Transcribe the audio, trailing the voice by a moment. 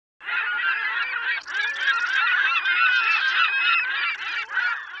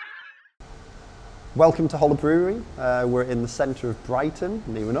Welcome to Holler Brewery. We're in the centre of Brighton,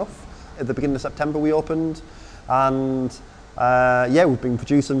 near enough. At the beginning of September we opened, and yeah, we've been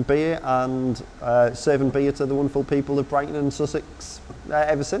producing beer and serving beer to the wonderful people of Brighton and Sussex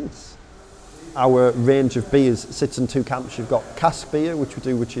ever since. Our range of beers sits in two camps. You've got cask beer, which we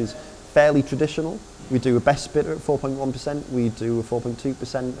do, which is fairly traditional. We do a best bitter at 4.1%. We do a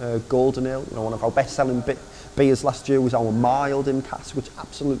 4.2% golden ale. You know, one of our best-selling beers last year was our mild in cask, which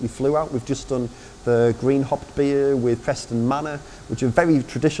absolutely flew out. We've just done the green hopped beer with Preston Manor, which are very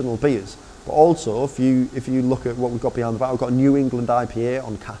traditional beers. But also, if you look at what we've got behind the bar, we've got a New England IPA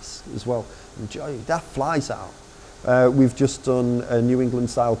on cask as well. Enjoy, that flies out. We've just done a New England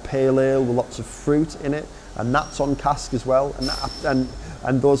style pale ale with lots of fruit in it, and that's on cask as well.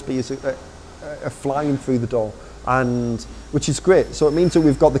 And those beers are flying through the door, and which is great. So it means that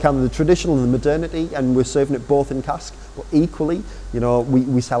we've got the kind of the traditional and the modernity, and we're serving it both in cask. But equally, you know,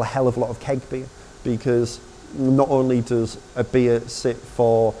 we sell a hell of a lot of keg beer, because not only does a beer sit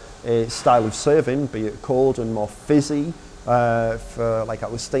for a style of serving, be it cold and more fizzy, for like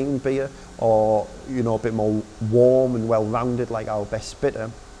our steamed beer, or you know, a bit more warm and well-rounded like our best bitter.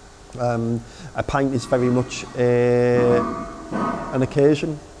 A pint is very much an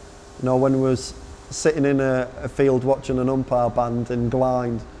occasion. You know, when we was sitting in a field watching an umpire band in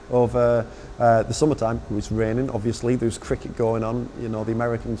Blind over the summertime, it was raining, obviously, there was cricket going on, you know, the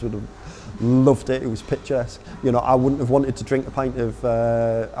Americans would have loved it, it was picturesque. You know, I wouldn't have wanted to drink a pint of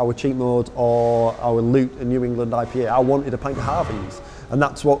our cheap mode or our Loot, a New England IPA. I wanted a pint of Harvey's, and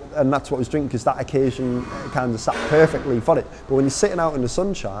that's what I was drinking, because that occasion kind of sat perfectly for it. But when you're sitting out in the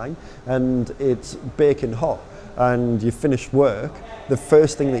sunshine and it's baking hot, and you finish work, the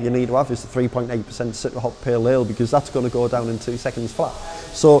first thing that you need to have is a 3.8% Citra Hop Pale Ale, because that's going to go down in 2 seconds flat.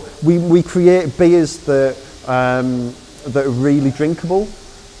 So we create beers that are really drinkable.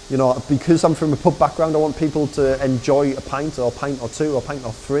 You know, because I'm from a pub background, I want people to enjoy a pint or two or pint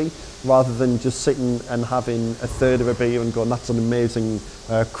or three, rather than just sitting and having a third of a beer and going, that's an amazing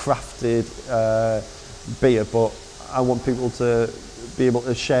crafted beer. But I want people to be able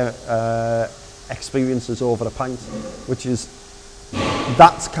to share experiences over a pint, which is,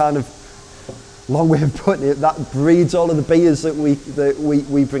 that's kind of long way of putting it, that breeds all of the beers that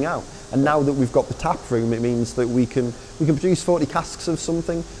we bring out. And now that we've got the tap room, it means that we can produce 40 casks of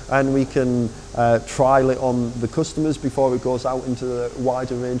something, and we can trial it on the customers before it goes out into the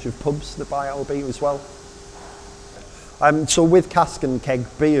wider range of pubs that buy our beer as well. So with cask and keg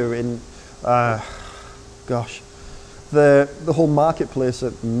beer in, gosh, the whole marketplace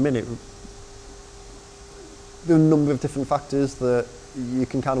at the minute, there are a number of different factors that you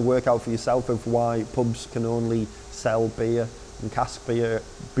can kind of work out for yourself of why pubs can only sell beer and cask beer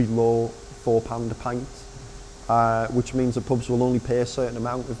below £4 a pint, which means that pubs will only pay a certain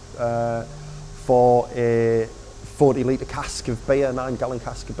amount for a 40-litre cask of beer, 9-gallon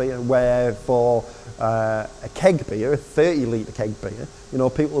cask of beer, where for a keg beer, a 30-litre keg beer, you know,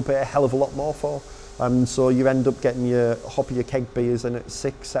 people will pay a hell of a lot more for. So you end up getting your hoppier keg beers in at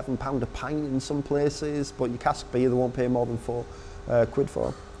 £6–7 a pint in some places, but your cask beer they won't pay more than £4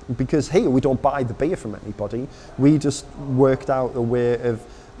 for. Because here we don't buy the beer from anybody, we just worked out a way of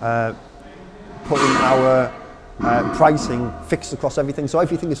putting our pricing fixed across everything. So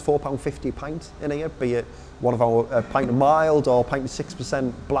everything is £4.50 a pint in here, be it one of our pint of mild or pint of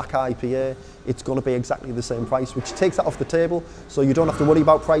 6% black IPA, it's going to be exactly the same price, which takes that off the table, so you don't have to worry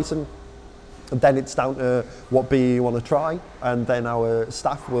about pricing. And then it's down to what beer you want to try, and then our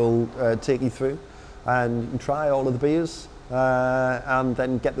staff will take you through, and you can try all of the beers and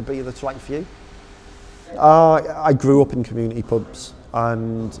then get the beer that's right for you. I grew up in community pubs,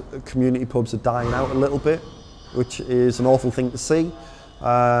 and community pubs are dying out a little bit, which is an awful thing to see.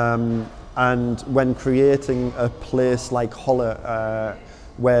 And when creating a place like Holler,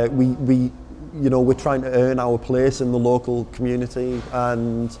 where we you know, we're trying to earn our place in the local community,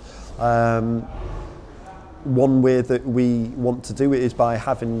 and one way that we want to do it is by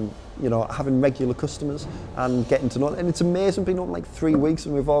having regular customers and getting to know them. And it's amazing being on like 3 weeks,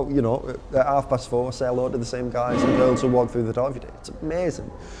 and we've all, you know, at 4:30 say hello to the same guys and girls who walk through the door every day. It's amazing.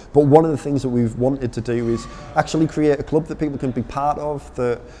 But one of the things that we've wanted to do is actually create a club that people can be part of,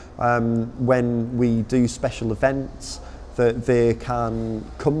 that when we do special events that they can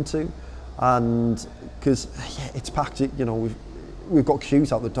come to. And because yeah, it's packed, you know, we've got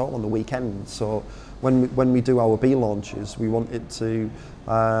queues out the door on the weekend, so when we do our beer launches, we want it to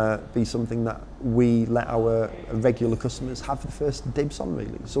be something that we let our regular customers have the first dibs on,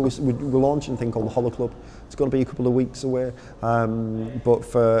 really. So we're launching a thing called the Holler Club. It's going to be a couple of weeks away, but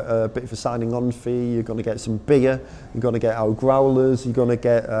for a bit of a signing on fee, you're going to get some beer, you're going to get our growlers, you're going to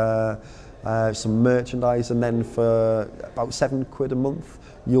get some merchandise, and then for about £7 a month,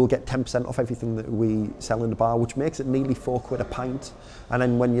 you'll get 10% off everything that we sell in the bar, which makes it nearly £4 a pint. And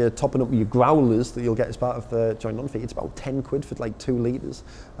then when you're topping up with your growlers that you'll get as part of the joint on fee, it's about £10 for like 2 litres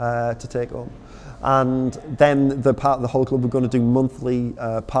to take home. And then the part of the Holler Club, we're going to do monthly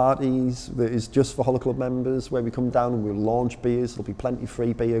parties that is just for Holler Club members, where we come down and we'll launch beers. There'll be plenty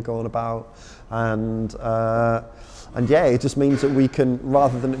free beer going about, and yeah, it just means that we can,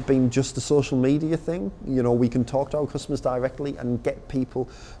 rather than it being just a social media thing, you know, we can talk to our customers directly and get people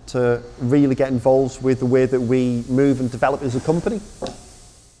to really get involved with the way that we move and develop as a company.